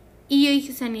 Y yo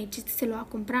dije, o sea, ni el chiste se lo va a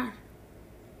comprar.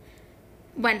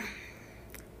 Bueno,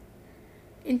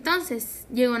 entonces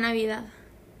llegó Navidad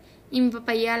y mi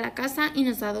papá llega a la casa y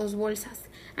nos da 2 bolsas.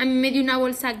 A mí me dio una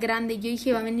bolsa grande. Yo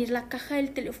dije, va a venir la caja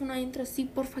del teléfono adentro. Sí,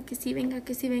 porfa, que sí venga,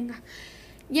 que sí venga.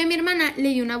 Y a mi hermana le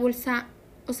dio una bolsa,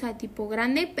 o sea, tipo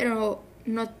grande, pero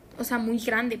no, o sea, muy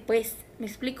grande, pues, me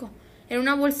explico. Era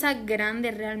una bolsa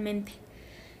grande realmente.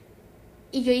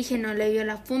 Y yo dije, no, le dio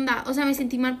la funda. O sea, me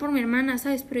sentí mal por mi hermana,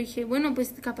 ¿sabes? Pero dije, bueno,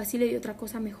 pues capaz sí le dio otra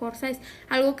cosa mejor, ¿sabes?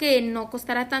 Algo que no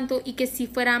costara tanto y que sí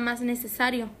fuera más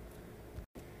necesario.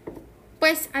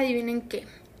 Pues, adivinen qué.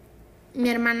 mi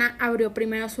hermana abrió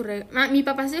primero su regalo. Mi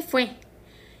papá se fue.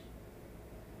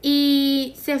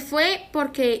 Y se fue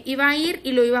porque iba a ir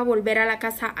y lo iba a volver a la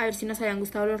casa a ver si nos habían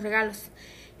gustado los regalos.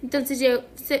 Entonces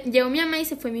llegó mi mamá y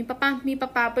se fue mi papá. Mi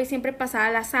papá pues siempre pasaba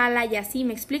a la sala y así,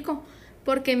 me explico.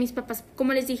 Porque mis papás,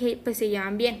 como les dije, pues se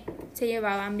llevaban bien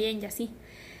y así.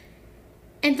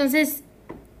 Entonces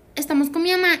estamos con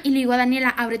mi mamá y le digo a Daniela,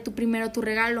 abre tú primero tu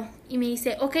regalo. Y me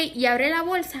dice, ok, y abre la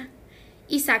bolsa.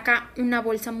 Y saca una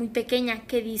bolsa muy pequeña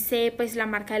que dice pues la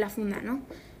marca de la funda, ¿no?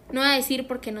 No voy a decir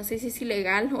porque no sé si es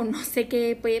ilegal o no sé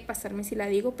qué puede pasarme si la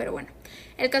digo, pero bueno.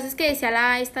 El caso es que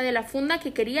decía esta de la funda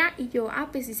que quería y yo,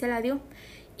 pues sí se la dio.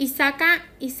 Y saca,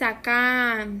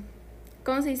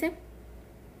 ¿cómo se dice?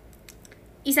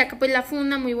 Y saca pues la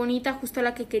funda muy bonita, justo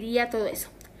la que quería, todo eso.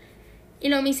 Y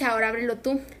luego me dice, ahora ábrelo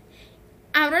tú.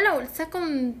 Abro la bolsa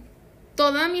con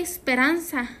toda mi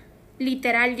esperanza,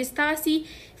 literal. Yo estaba así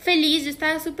feliz, yo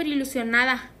estaba súper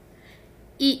ilusionada.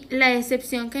 Y la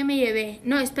decepción que me llevé,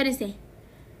 no, espérese,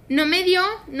 no me dio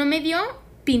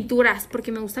pinturas,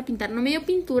 porque me gusta pintar, no me dio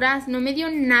pinturas, no me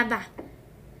dio nada.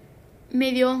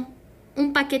 Me dio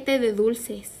un paquete de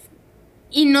dulces.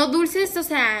 Y no dulces, o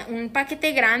sea, un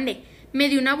paquete grande. Me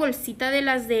dio una bolsita de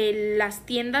las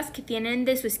tiendas que tienen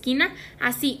de su esquina,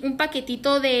 así, un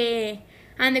paquetito de,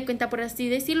 hagan de cuenta por así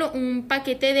decirlo, un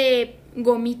paquete de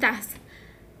gomitas.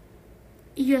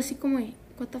 Y yo así como,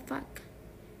 what the fuck.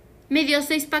 Me dio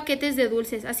 6 paquetes de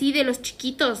dulces, así de los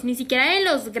chiquitos, ni siquiera de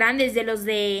los grandes, de los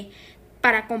de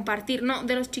para compartir, no,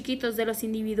 de los chiquitos, de los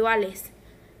individuales.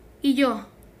 Y yo,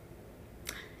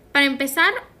 para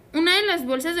empezar, una de las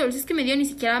bolsas de dulces que me dio ni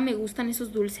siquiera me gustan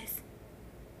esos dulces.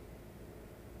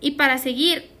 Y para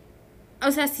seguir,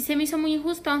 o sea, sí se me hizo muy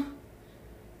injusto.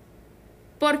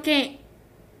 Porque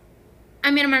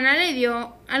a mi hermana le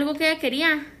dio algo que ella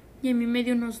quería y a mí me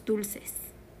dio unos dulces.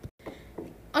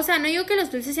 O sea, no digo que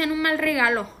los dulces sean un mal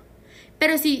regalo,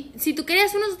 pero si tú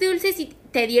querías unos dulces y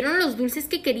te dieron los dulces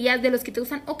que querías, de los que te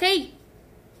gustan, ok,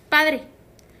 padre.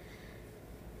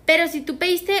 Pero si tú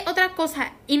pediste otra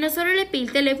cosa y no solo le pedí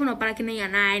el teléfono para que me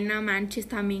digan, ay, no manches,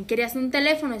 también querías un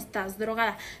teléfono, estás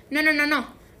drogada.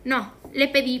 No, le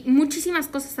pedí muchísimas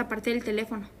cosas aparte del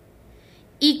teléfono.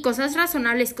 Y cosas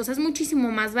razonables, cosas muchísimo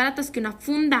más baratas que una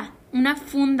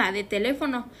funda de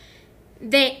teléfono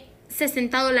de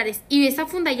 $60. Y esa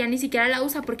funda ya ni siquiera la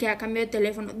usa porque ya cambió de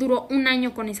teléfono. Duró 1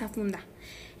 año con esa funda.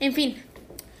 En fin.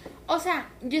 O sea,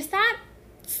 yo estaba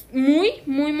muy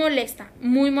molesta,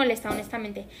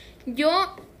 honestamente.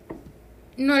 Yo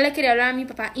no le quería hablar a mi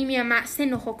papá y mi mamá se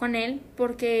enojó con él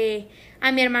porque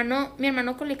a mi hermano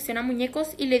colecciona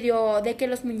muñecos y le dio de que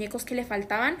los muñecos que le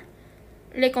faltaban,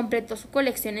 le completó su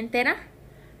colección entera.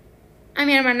 A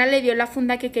mi hermana le dio la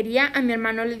funda que quería, a mi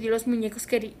hermano le dio los muñecos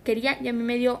que quería y a mí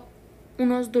me dio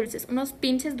unos dulces, unos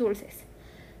pinches dulces.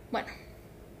 Bueno,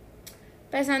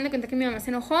 pues se dan de cuenta que mi mamá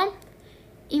se enojó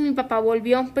y mi papá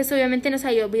volvió. Pues obviamente nos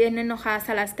salió bien enojadas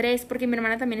a las 3 porque mi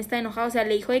hermana también está enojada. O sea,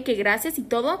 le dijo de que gracias y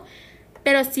todo,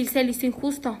 pero sí se le hizo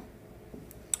injusto.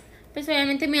 Pues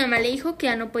obviamente mi mamá le dijo que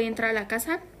ya no podía entrar a la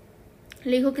casa.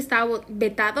 Le dijo que estaba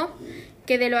vetado,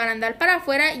 que de lo barandal para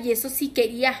afuera, y eso sí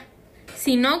quería.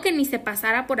 Si no, que ni se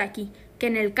pasara por aquí, que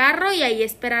en el carro y ahí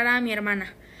esperara a mi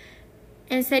hermana.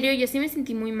 En serio, yo sí me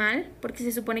sentí muy mal, porque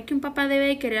se supone que un papá debe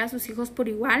de querer a sus hijos por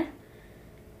igual,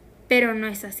 pero no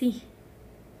es así.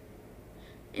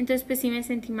 Entonces pues sí me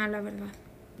sentí mal, la verdad.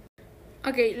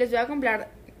 Ok, les voy a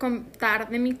contar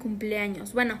de mi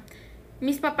cumpleaños. Bueno,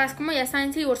 mis papás, como ya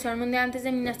saben, se divorciaron un día antes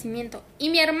de mi nacimiento. Y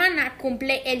mi hermana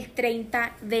cumple el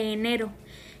 30 de enero.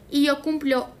 Y yo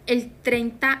cumplo el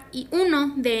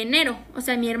 31 de enero. O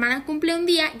sea, mi hermana cumple un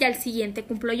día y al siguiente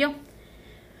cumplo yo.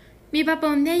 Mi papá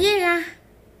un día llega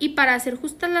y para hacer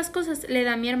justas las cosas le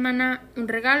da a mi hermana un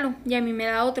regalo y a mí me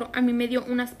da otro. A mí me dio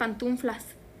unas pantuflas.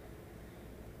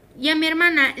 Y a mi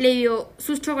hermana le dio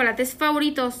sus chocolates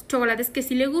favoritos, chocolates que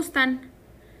sí le gustan.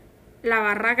 La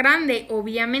barra grande,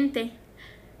 obviamente,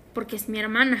 porque es mi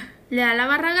hermana. Le da la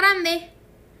barra grande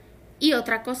y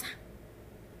otra cosa.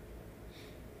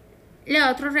 Le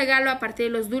da otro regalo aparte de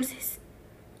los dulces.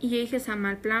 Y yo dije, está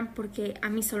mal plan porque a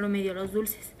mí solo me dio los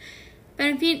dulces. Pero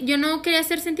en fin, yo no quería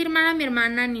hacer sentir mal a mi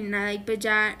hermana ni nada. Y pues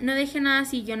ya no dejé nada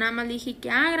así. Yo nada más le dije que,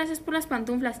 gracias por las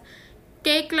pantuflas.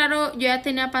 Que claro, yo ya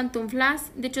tenía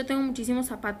pantuflas. De hecho, tengo muchísimos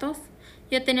zapatos.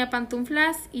 Yo tenía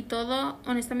pantuflas y todo.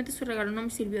 Honestamente, su regalo no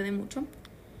me sirvió de mucho.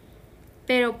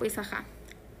 Pero pues, ajá.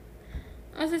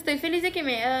 O sea, estoy feliz de que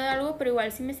me haya dado algo, pero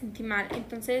igual sí me sentí mal.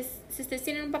 Entonces, si ustedes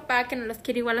tienen un papá que no los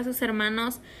quiere igual a sus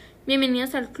hermanos,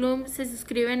 bienvenidos al club. Se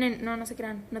suscriben en... No se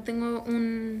crean. No tengo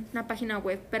una página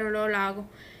web, pero luego la hago.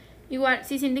 Igual,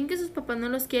 si sienten que sus papás no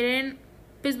los quieren,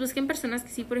 pues busquen personas que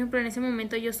sí. Por ejemplo, en ese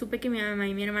momento yo supe que mi mamá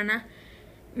y mi hermana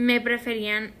me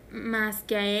preferían más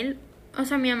que a él. O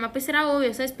sea, mi mamá pues era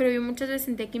obvio, ¿sabes? Pero yo muchas veces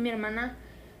sentí que mi hermana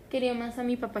quería más a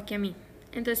mi papá que a mí.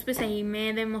 Entonces pues ahí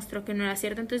me demostró que no era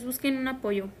cierto. Entonces busquen un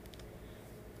apoyo.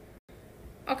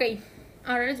 Ok,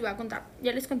 ahora les voy a contar.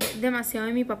 Ya les conté demasiado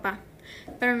de mi papá.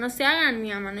 Pero no se hagan, mi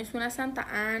mamá no es una santa.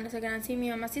 No se crean, sí, mi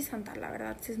mamá sí es santa, la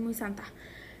verdad, sí es muy santa.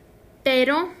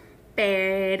 Pero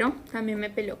también me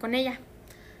peleó con ella.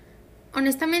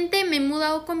 Honestamente me he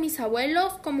mudado con mis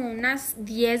abuelos como unas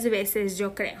 10 veces,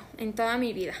 yo creo, en toda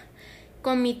mi vida.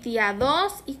 Con mi tía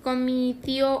 2 y con mi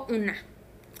tío 1.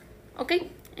 ¿Ok?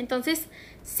 Entonces,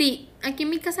 sí, aquí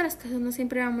en mi casa las cosas no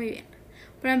siempre van muy bien.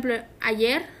 Por ejemplo,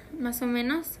 ayer, más o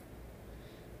menos,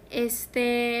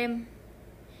 de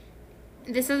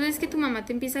esas veces que tu mamá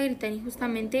te empieza a gritar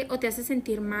injustamente o te hace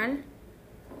sentir mal,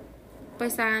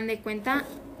 pues hagan de cuenta,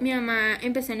 mi mamá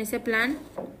empezó en ese plan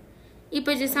y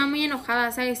pues yo estaba muy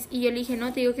enojada, ¿sabes? Y yo le dije,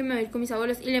 no, te digo que me voy a ir con mis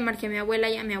abuelos. Y le marqué a mi abuela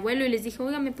y a mi abuelo y les dije,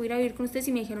 oiga, ¿me puedo ir a vivir con ustedes?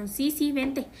 Y me dijeron, sí,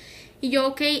 vente. Y yo,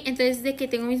 ok, entonces de que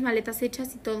tengo mis maletas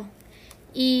hechas y todo.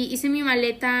 Y hice mi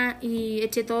maleta y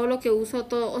eché todo lo que uso,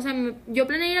 todo. O sea, yo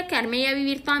planeé ir a quedarme y a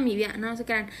vivir toda mi vida, no se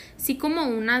crean. Sí, como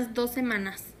unas 2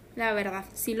 semanas, la verdad.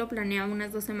 Sí lo planeaba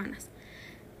unas 2 semanas.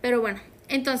 Pero bueno,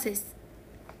 entonces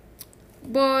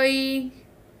voy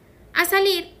a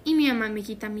salir y mi mamá me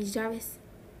quita mis llaves.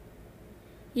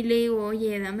 Y le digo,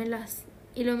 oye, dámelas.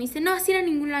 Y luego me dice, no vas a ir a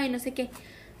ningún lado y no sé qué.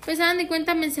 Pues se dan de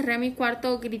cuenta, me encerré a mi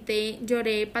cuarto, grité,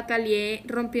 lloré, pataleé,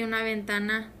 rompí una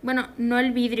ventana. Bueno, no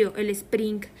el vidrio, el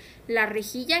spring. La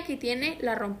rejilla que tiene,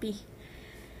 la rompí.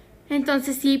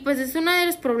 Entonces sí, pues es uno de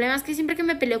los problemas que siempre que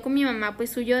me peleo con mi mamá,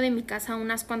 pues huyo de mi casa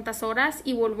unas cuantas horas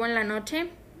y vuelvo en la noche.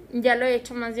 Ya lo he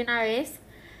hecho más de una vez.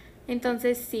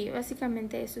 Entonces sí,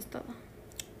 básicamente eso es todo.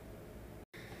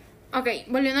 Ok,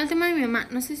 volviendo al tema de mi mamá.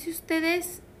 No sé si a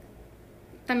ustedes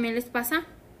también les pasa,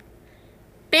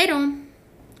 pero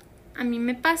a mí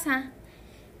me pasa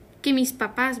que mis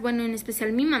papás, bueno, en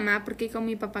especial mi mamá, porque con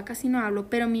mi papá casi no hablo,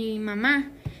 pero mi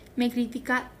mamá me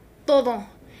critica todo.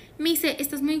 Me dice,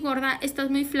 estás muy gorda, estás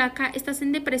muy flaca, estás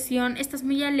en depresión, estás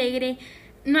muy alegre,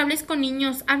 no hables con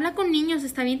niños, habla con niños,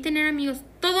 está bien tener amigos.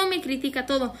 Todo me critica,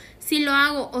 todo. Si lo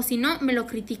hago o si no, me lo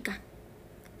critica.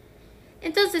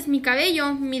 Entonces mi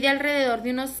cabello mide alrededor de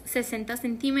unos 60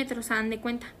 centímetros, se dan de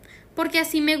cuenta, porque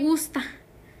así me gusta.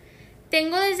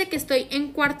 Tengo desde que estoy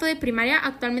en cuarto de primaria,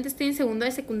 actualmente estoy en segundo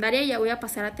de secundaria y ya voy a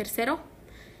pasar a tercero.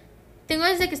 Tengo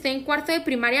desde que estoy en cuarto de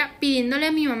primaria pidiéndole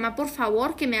a mi mamá por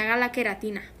favor que me haga la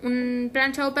queratina, un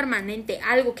planchado permanente,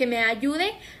 algo que me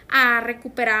ayude a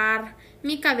recuperar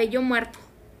mi cabello muerto.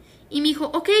 Y me dijo,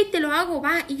 ok, te lo hago,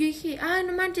 va. Y yo dije,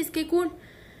 no manches, qué cool.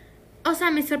 O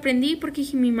sea, me sorprendí porque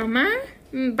dije, mi mamá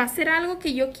va a hacer algo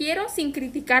que yo quiero sin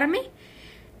criticarme.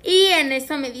 Y en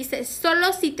eso me dice,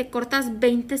 solo si te cortas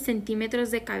 20 centímetros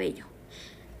de cabello.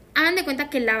 Hagan de cuenta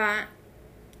que la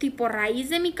tipo raíz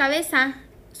de mi cabeza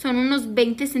son unos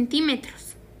 20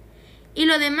 centímetros. Y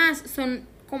lo demás son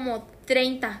como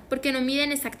 30, porque no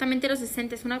miden exactamente los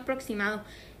 60, es un aproximado.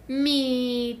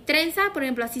 Mi trenza, por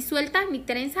ejemplo, así suelta, mi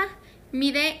trenza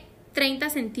mide 30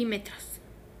 centímetros.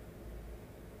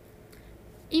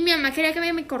 Y mi mamá quería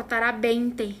que me cortara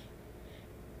 20.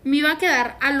 Me iba a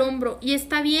quedar al hombro. Y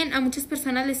está bien, a muchas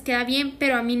personas les queda bien,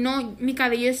 pero a mí no. Mi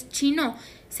cabello es chino.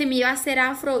 Se me iba a hacer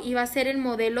afro. Iba a ser el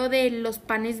modelo de los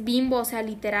panes Bimbo. O sea,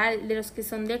 literal, de los que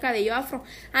son de cabello afro.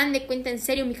 Hagan de cuenta, en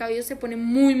serio, mi cabello se pone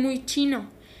muy, muy chino.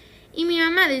 Y mi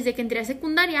mamá, desde que entré a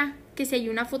secundaria, que si hay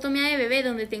una foto mía de bebé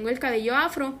donde tengo el cabello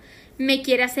afro, me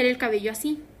quiere hacer el cabello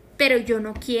así. Pero yo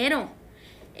no quiero.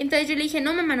 Entonces yo le dije,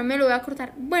 no mamá, no me lo voy a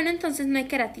cortar. Bueno, entonces no hay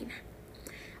queratina.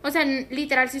 O sea,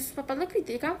 literal, si sus papás lo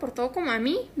critican por todo como a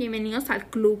mí, bienvenidos al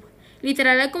club.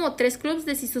 Literal, hay como 3 clubs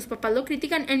de si sus papás lo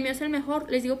critican, el mío es el mejor.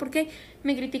 Les digo por qué.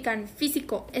 Me critican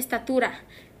físico, estatura,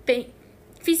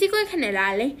 físico en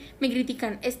general, Me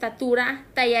critican estatura,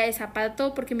 talla de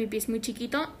zapato, porque mi pie es muy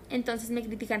chiquito. Entonces me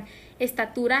critican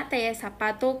estatura, talla de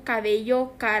zapato,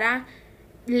 cabello, cara,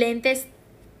 lentes,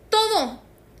 todo,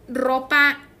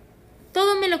 ropa,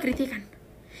 todo me lo critican.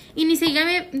 Y ni se diga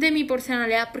de mi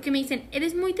personalidad, porque me dicen,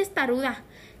 eres muy testaruda,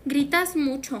 gritas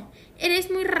mucho,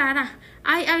 eres muy rara,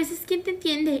 ay, a veces ¿quién te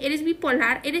entiende? Eres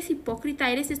bipolar, eres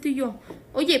hipócrita, eres esto. Y yo,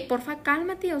 oye, porfa,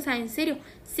 cálmate, o sea, en serio,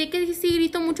 sé que sí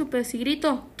grito mucho, pero si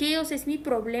grito, ¿qué? O sea, es mi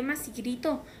problema si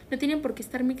grito, no tienen por qué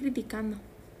estarme criticando.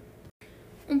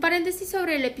 Un paréntesis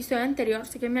sobre el episodio anterior,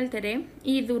 sé que me alteré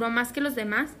y duró más que los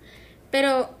demás,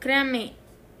 pero créanme,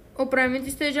 o probablemente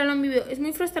ustedes ya lo han vivido, es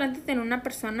muy frustrante tener una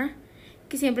persona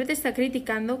que siempre te está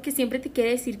criticando, que siempre te quiere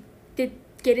decir, te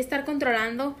quiere estar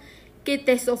controlando, que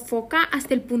te sofoca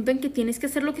hasta el punto en que tienes que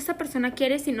hacer lo que esa persona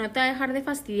quiere, si no te va a dejar de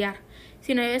fastidiar.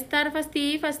 Si no debe estar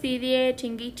fastidie,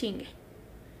 chingue.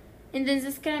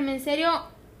 Entonces, créanme, en serio,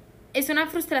 es una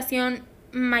frustración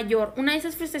mayor. Una de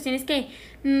esas frustraciones que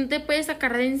no te puedes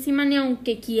sacar de encima ni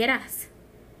aunque quieras.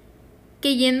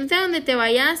 Que yéndote a donde te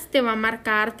vayas, te va a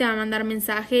marcar, te va a mandar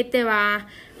mensaje, te va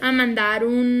a mandar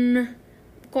un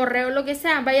correo, lo que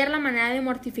sea. Va a hallar la manera de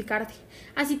mortificarte.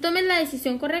 Así tomes la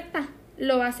decisión correcta,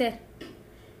 lo va a hacer.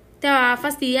 Te va a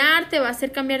fastidiar, te va a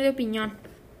hacer cambiar de opinión.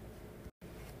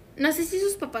 No sé si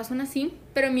sus papás son así,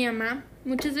 pero mi mamá,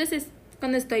 muchas veces,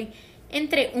 cuando estoy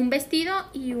entre un vestido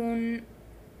y un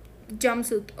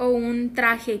jumpsuit o un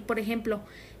traje, por ejemplo,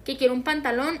 que quiero un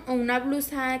pantalón o una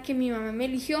blusa que mi mamá me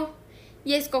eligió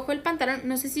y escojo el pantalón,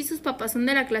 no sé si sus papás son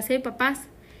de la clase de papás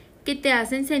que te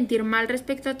hacen sentir mal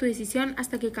respecto a tu decisión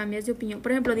hasta que cambias de opinión.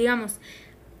 Por ejemplo, digamos,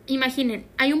 imaginen,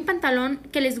 hay un pantalón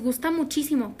que les gusta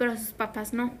muchísimo, pero a sus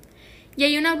papás no. Y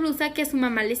hay una blusa que a su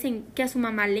mamá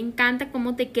le encanta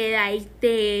cómo te queda y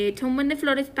te echa un buen de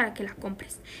flores para que la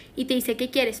compres. Y te dice, ¿qué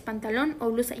quieres? ¿Pantalón o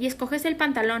blusa? Y escoges el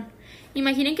pantalón.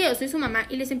 Imaginen que yo soy su mamá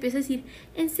y les empiezo a decir,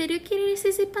 ¿en serio quieres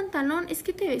ese pantalón? Es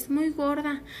que te ves muy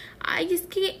gorda. Ay, es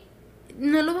que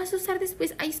no lo vas a usar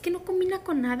después. Ay, es que no combina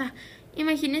con nada.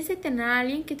 Imagínense tener a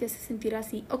alguien que te hace sentir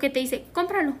así. O que te dice,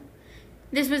 cómpralo.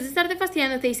 Después de estarte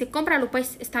fastidiando te dice, cómpralo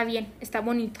pues, está bien, está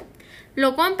bonito.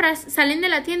 Lo compras, salen de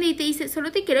la tienda y te dice,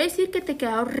 solo te quiero decir que te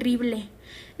queda horrible.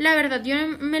 La verdad, yo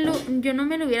no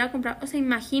me lo hubiera comprado. O sea,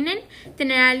 imaginen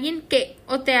tener a alguien que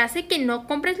o te hace que no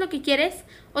compres lo que quieres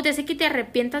o te hace que te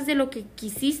arrepientas de lo que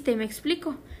quisiste, ¿me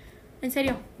explico? En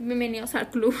serio, bienvenidos al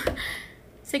club.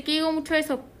 Sé que digo mucho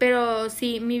eso, pero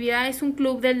sí, mi vida es un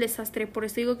club del desastre. Por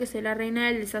eso digo que soy la reina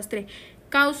del desastre.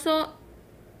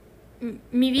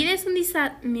 Mi vida es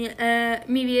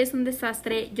un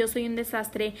desastre, yo soy un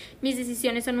desastre, mis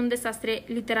decisiones son un desastre,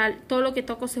 literal, todo lo que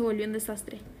toco se volvió un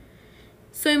desastre.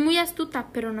 Soy muy astuta,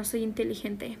 pero no soy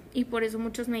inteligente, y por eso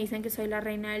muchos me dicen que soy la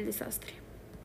reina del desastre.